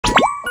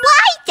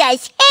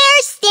does hair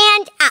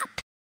stand up?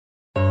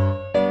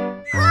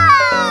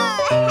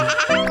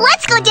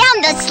 Let's go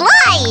down the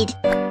slide.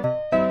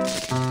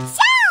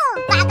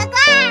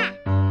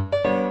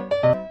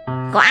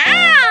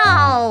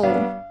 Wow!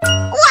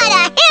 What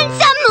a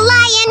handsome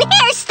lion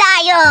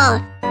hairstyle!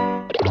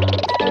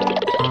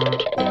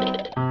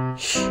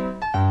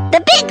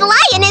 The big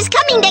lion is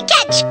coming to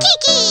catch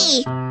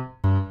Kiki!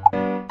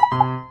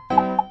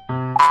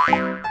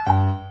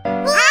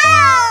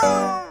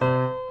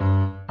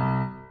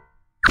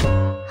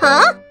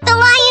 Huh? The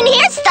lion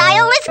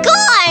hairstyle is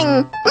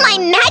gone! My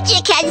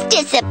magic has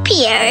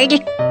disappeared!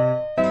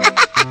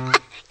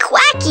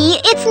 Quacky,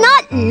 it's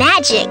not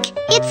magic.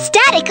 It's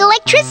static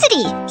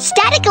electricity.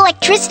 Static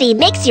electricity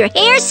makes your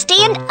hair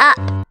stand up.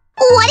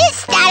 What is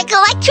static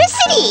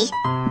electricity?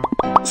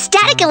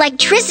 Static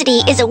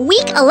electricity is a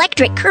weak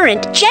electric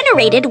current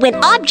generated when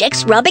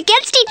objects rub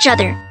against each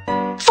other.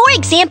 For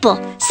example,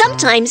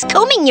 sometimes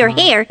combing your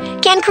hair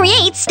can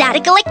create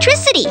static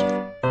electricity.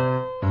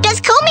 Does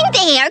combing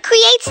the hair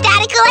create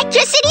static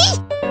electricity?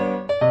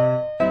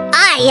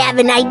 I have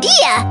an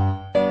idea.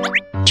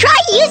 Try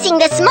using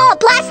the small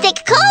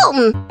plastic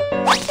comb.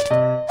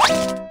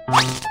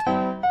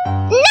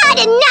 Not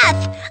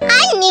enough!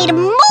 I need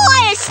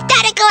more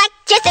static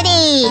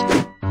electricity!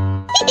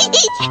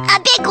 A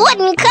big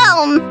wooden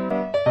comb.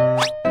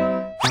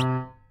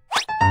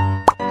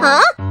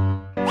 Huh?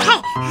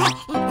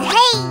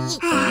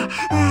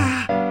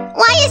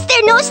 Why is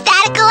there no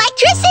static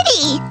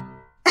electricity?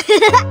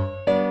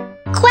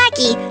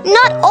 Quacky,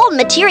 not all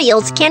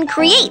materials can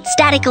create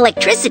static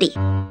electricity.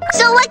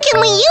 So what can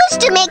we use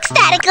to make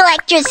static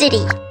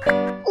electricity?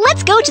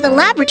 Let's go to the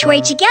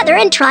laboratory together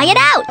and try it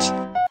out.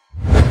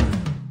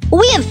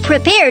 We have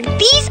prepared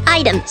these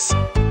items.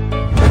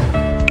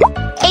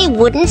 A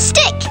wooden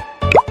stick,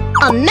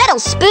 a metal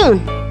spoon,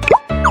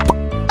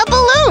 a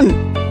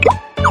balloon,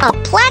 a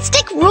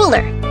plastic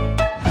ruler.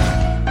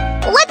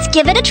 Let's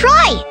give it a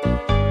try.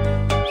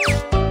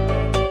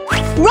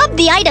 Rub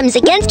the items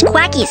against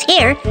Quacky's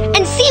hair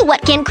and see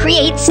what can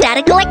create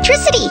static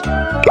electricity.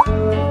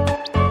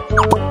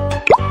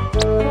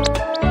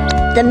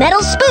 The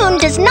metal spoon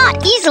does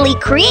not easily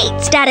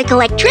create static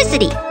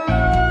electricity.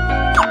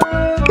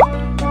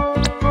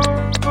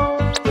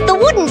 The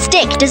wooden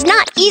stick does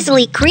not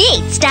easily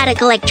create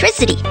static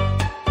electricity.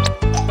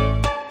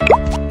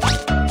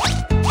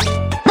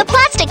 The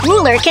plastic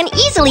ruler can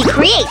easily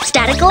create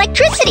static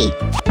electricity.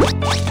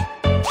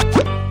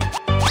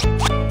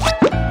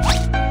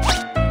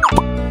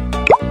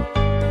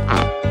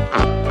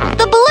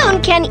 The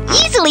balloon can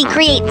easily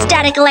create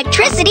static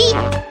electricity.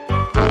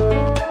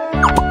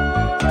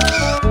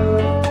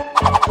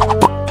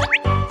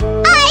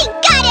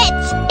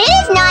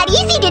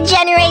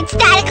 Generate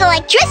static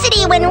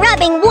electricity when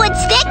rubbing wood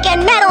stick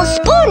and metal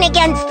spoon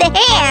against the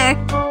hair.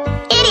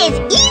 It is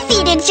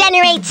easy to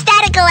generate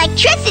static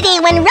electricity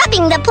when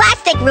rubbing the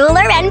plastic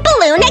ruler and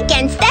balloon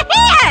against the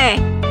hair.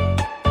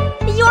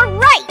 You're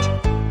right.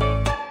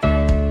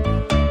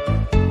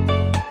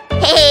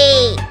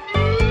 Hey.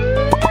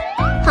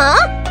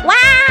 Huh?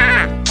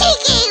 Wow!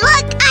 Kiki,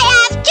 look, I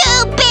have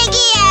 2 big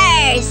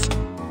ears!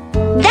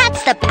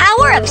 That's the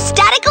power of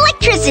static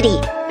electricity.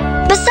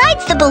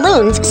 Besides the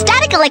balloons,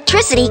 static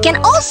electricity can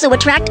also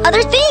attract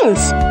other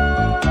things.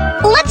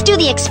 Let's do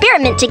the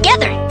experiment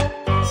together.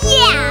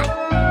 Yeah!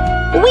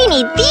 We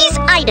need these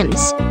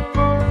items.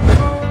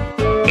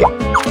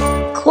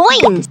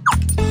 Coins,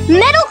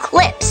 metal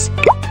clips,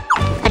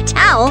 a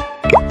towel,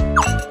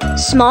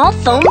 small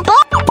foam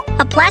ball,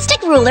 a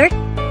plastic ruler,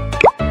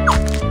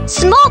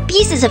 small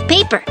pieces of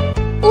paper.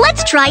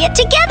 Let's try it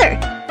together.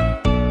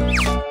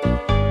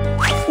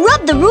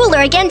 Rub the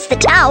ruler against the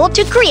towel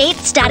to create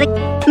static.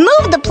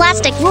 Move the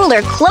plastic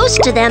ruler close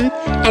to them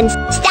and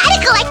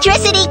static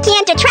electricity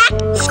can't attract.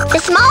 The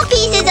small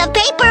pieces of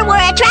paper were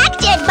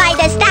attracted by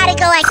the static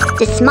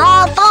The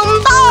small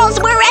foam balls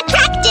were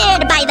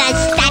attracted by the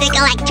static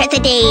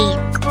electricity.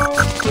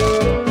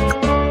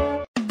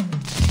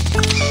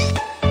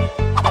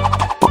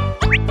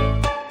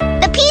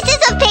 The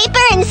pieces of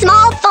paper and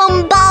small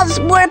foam balls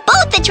were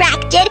both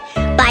attracted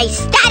by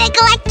static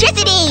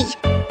electricity.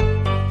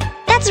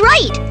 That's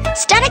right!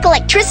 Static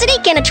electricity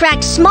can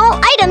attract small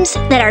items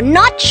that are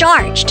not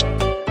charged.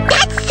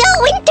 That's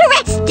so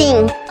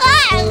interesting!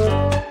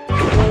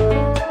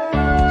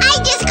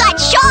 I just got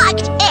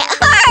shocked! It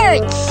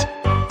hurts!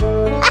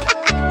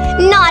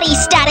 Naughty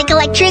static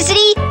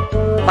electricity!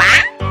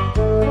 What?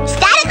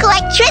 Static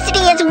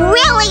electricity is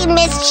really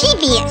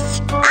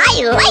mischievous.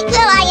 I like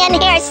the lion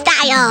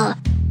hairstyle.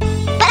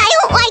 But I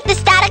don't like the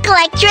static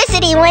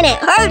electricity when it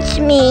hurts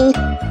me.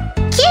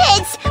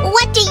 Kids,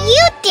 what do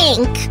you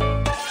think?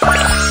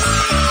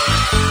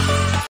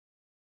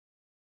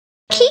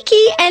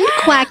 Kiki and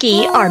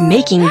Quacky are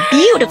making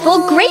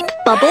beautiful grape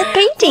bubble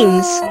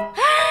paintings.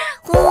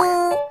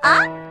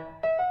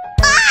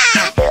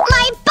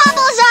 My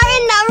bubbles are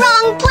in the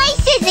wrong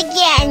places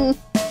again.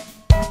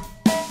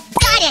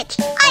 Got it!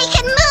 I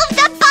can move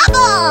the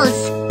bubbles!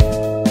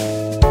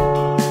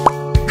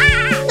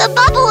 The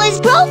bubble is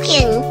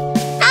broken.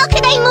 How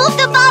can I move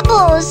the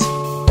bubbles?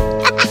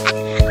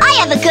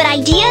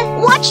 idea.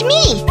 Watch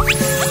me.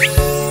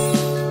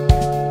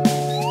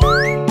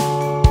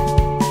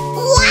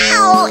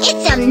 Wow,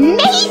 it's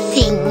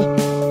amazing.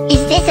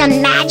 Is this a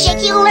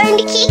magic you learned,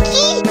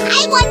 Kiki?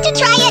 I want to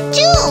try it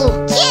too.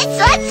 Kids,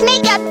 let's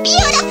make a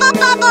beautiful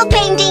bubble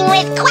painting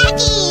with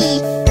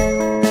Quacky.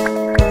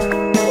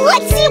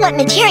 Let's see what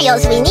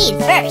materials we need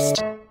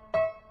first.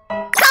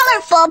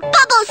 Colorful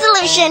bubble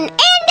solution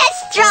and a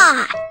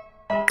straw.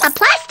 A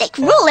plastic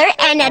ruler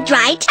and a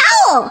dry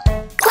towel.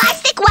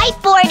 Plastic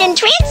whiteboard and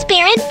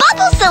transparent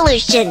bubble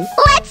solution.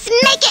 Let's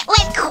make it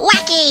with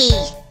Quacky.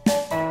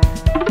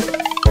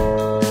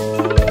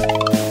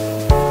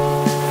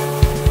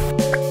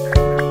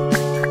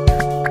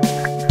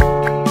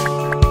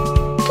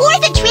 Pour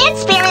the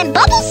transparent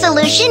bubble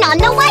solution on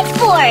the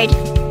whiteboard.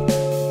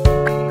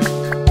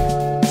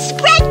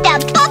 Spread the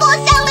bubble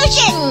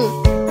solution.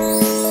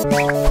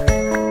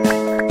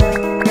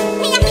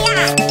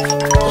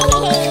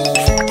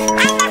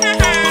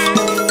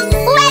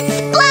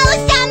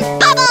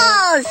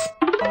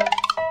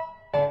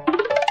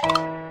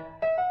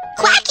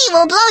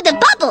 Will blow the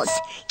bubbles.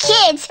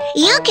 Kids,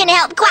 you can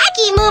help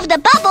Quacky move the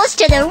bubbles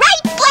to the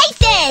right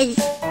places.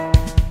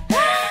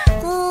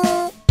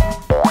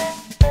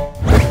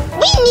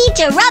 We need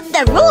to rub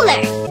the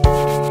ruler.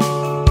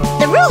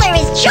 The ruler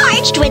is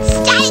charged with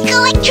static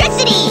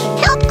electricity.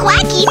 Help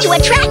Quacky to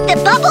attract the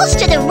bubbles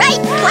to the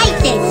right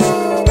places.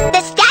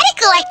 The static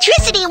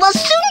electricity will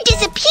soon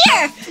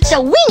disappear, so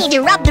we need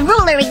to rub the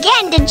ruler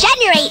again to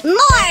generate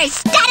more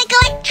static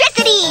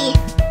electricity.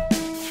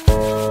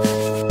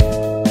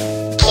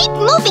 Keep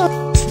moving.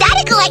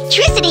 Static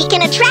electricity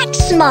can attract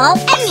small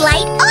and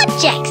light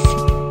objects.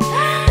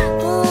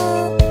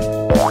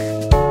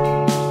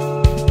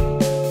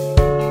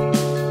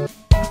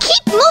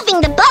 Keep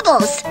moving the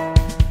bubbles.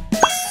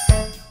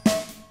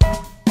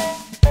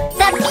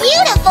 The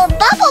beautiful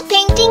bubble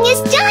painting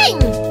is done.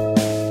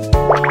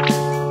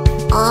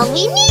 All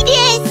we need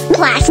is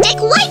plastic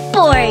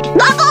whiteboard,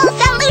 bubble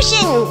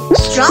solution,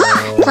 straw,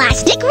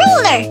 plastic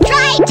ruler,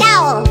 dry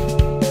towel.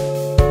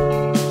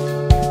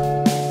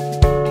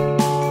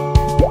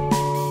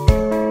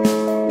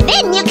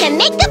 Then you can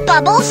make the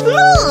bubbles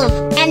move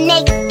and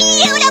make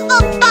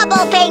beautiful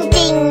bubble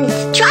paintings.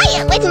 Try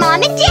it with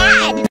Mom and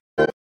Dad.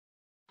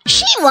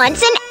 She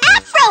wants an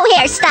afro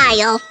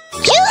hairstyle.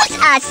 Choose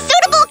a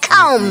suitable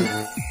comb.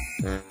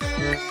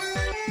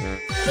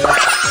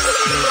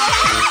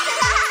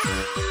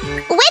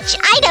 Which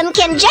item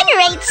can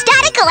generate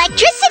static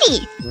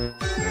electricity?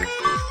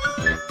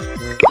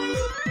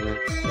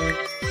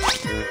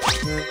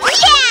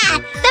 Yeah!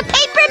 The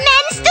paper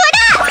men stood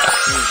up!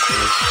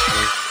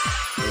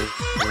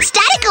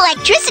 Static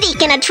electricity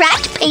can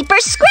attract paper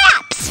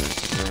scraps.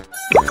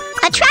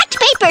 Attract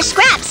paper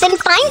scraps and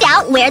find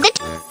out where the...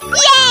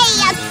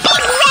 Yay! A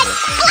big red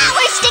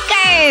flower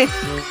sticker!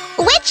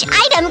 Which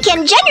item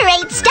can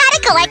generate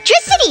static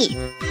electricity?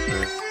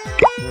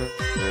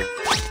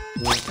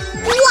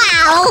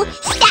 Wow!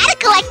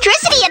 Static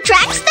electricity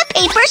attracts the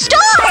paper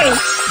stars!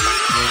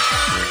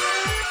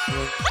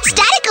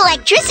 Static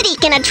electricity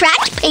can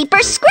attract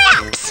paper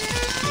scraps.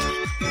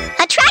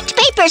 Attract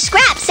paper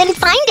scraps and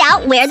find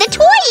out where the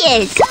toy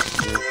is.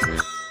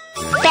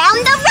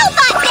 Found the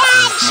robot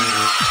badge!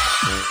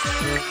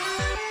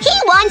 He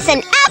wants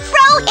an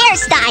afro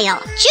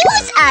hairstyle.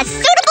 Choose a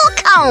suitable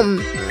comb.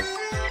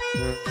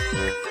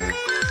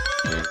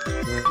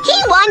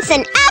 He wants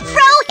an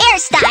afro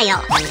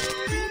hairstyle.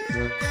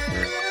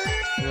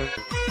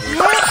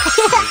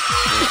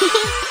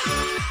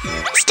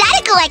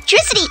 Static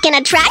electricity can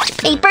attract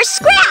paper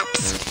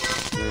scraps.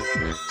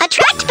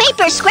 Attract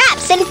paper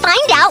scraps and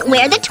find out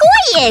where the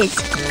toy is.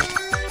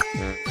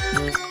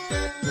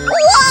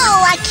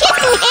 Whoa, a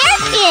kitten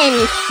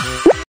hairpin!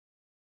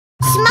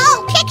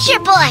 Small picture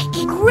book.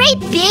 Great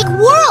big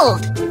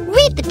world.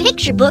 Read the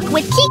picture book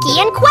with Kiki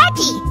and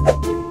Quacky.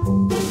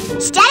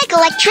 Static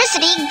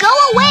electricity, go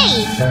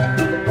away.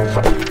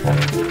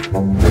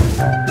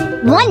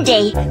 One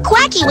day,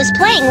 Quacky was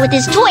playing with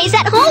his toys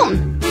at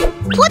home.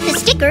 Put the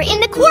sticker in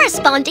the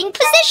corresponding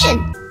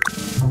position.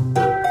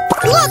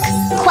 Look,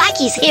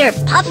 Quacky's hair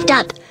puffed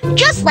up,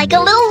 just like a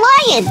little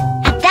lion.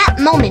 At that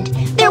moment,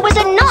 there was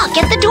a knock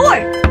at the door.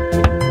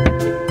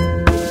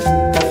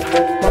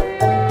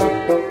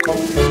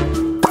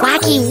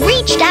 Quacky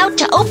reached out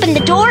to open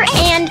the door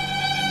and...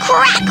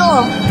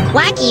 crackle!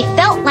 Quacky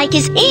felt like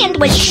his hand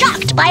was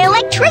shocked by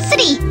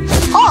electricity,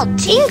 all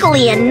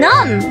tingly and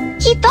numb.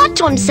 He thought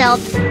to himself,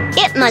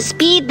 it must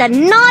be the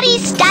naughty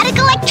static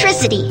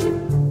electricity.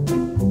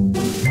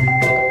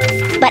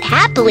 But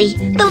happily,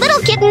 the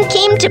little kitten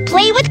came to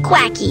play with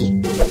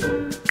Quacky.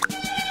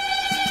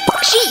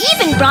 She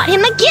even brought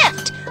him a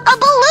gift, a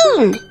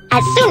balloon.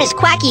 As soon as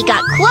Quacky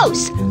got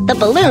close, the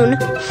balloon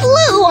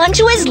flew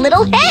onto his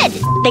little head.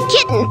 The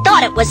kitten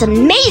thought it was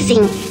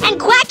amazing, and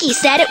Quacky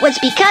said it was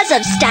because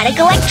of static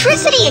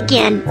electricity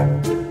again.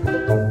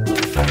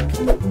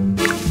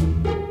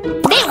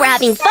 They were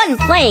having fun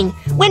playing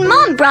when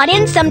Mom brought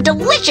in some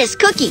delicious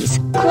cookies.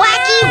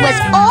 Quacky was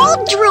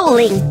all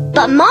drooling,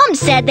 but Mom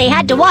said they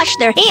had to wash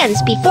their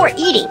hands before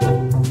eating.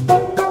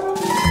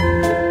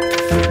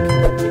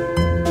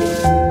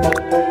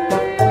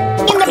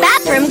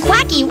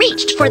 Quacky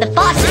reached for the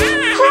faucet.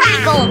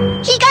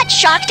 Crackle! He got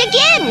shocked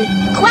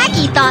again!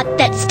 Quacky thought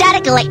that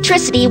static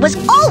electricity was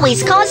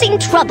always causing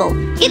trouble.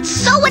 It's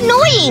so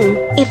annoying!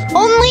 If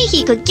only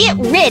he could get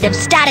rid of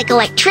static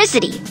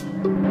electricity.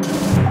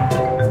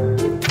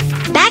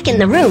 Back in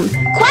the room,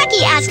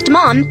 Quacky asked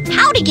Mom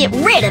how to get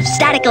rid of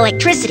static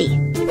electricity.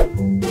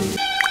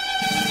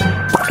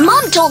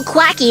 Mom told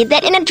Quacky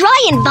that in a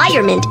dry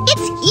environment,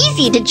 it's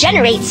easy to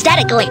generate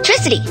static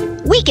electricity.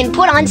 We can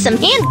put on some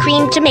hand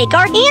cream to make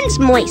our hands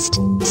moist,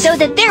 so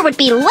that there would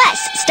be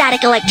less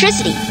static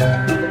electricity.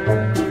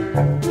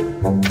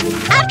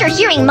 After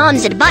hearing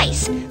Mom's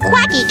advice,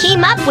 Quacky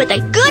came up with a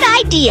good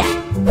idea.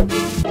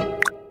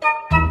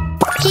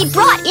 He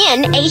brought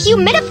in a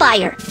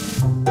humidifier.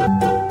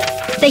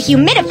 The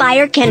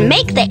humidifier can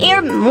make the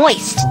air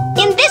moist.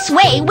 In this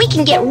way, we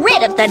can get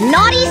rid of the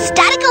naughty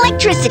static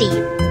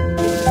electricity.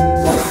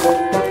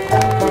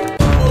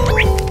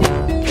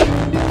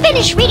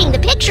 Finish reading the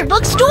picture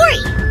book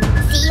story.